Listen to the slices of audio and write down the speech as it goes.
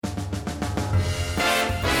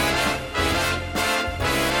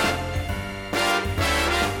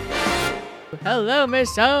Hello,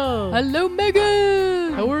 Michelle. Hello,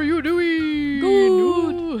 Megan. How are you doing?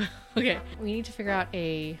 Good. Okay, we need to figure out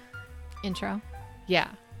a Intro. yeah.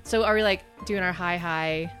 So are we like doing our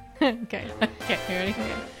hi? Okay. Okay, you ready?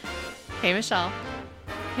 Okay. Hey, Michelle.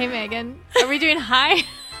 Hey, Megan. Are we doing hi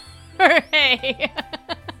or hey?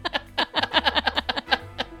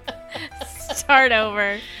 Start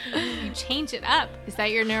over. You change it up. Is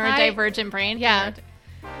that your neurodivergent brain? Yeah.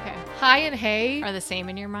 Okay. Hi and hey Are the same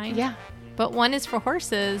in your mind? Yeah. But one is for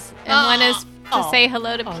horses and one is to say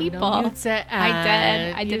hello to people. No, you said,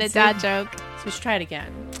 I did a dad joke. So we should try it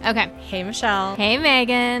again. Okay. Hey, Michelle. Hey,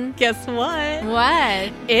 Megan. Guess what?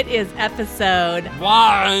 What? It is episode 1.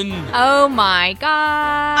 Oh my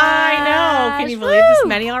gosh. I know. Can you believe this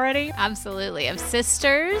many already? Absolutely. Of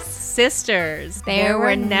sisters. Sisters. There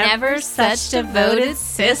were never such devoted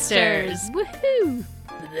sisters. Woohoo.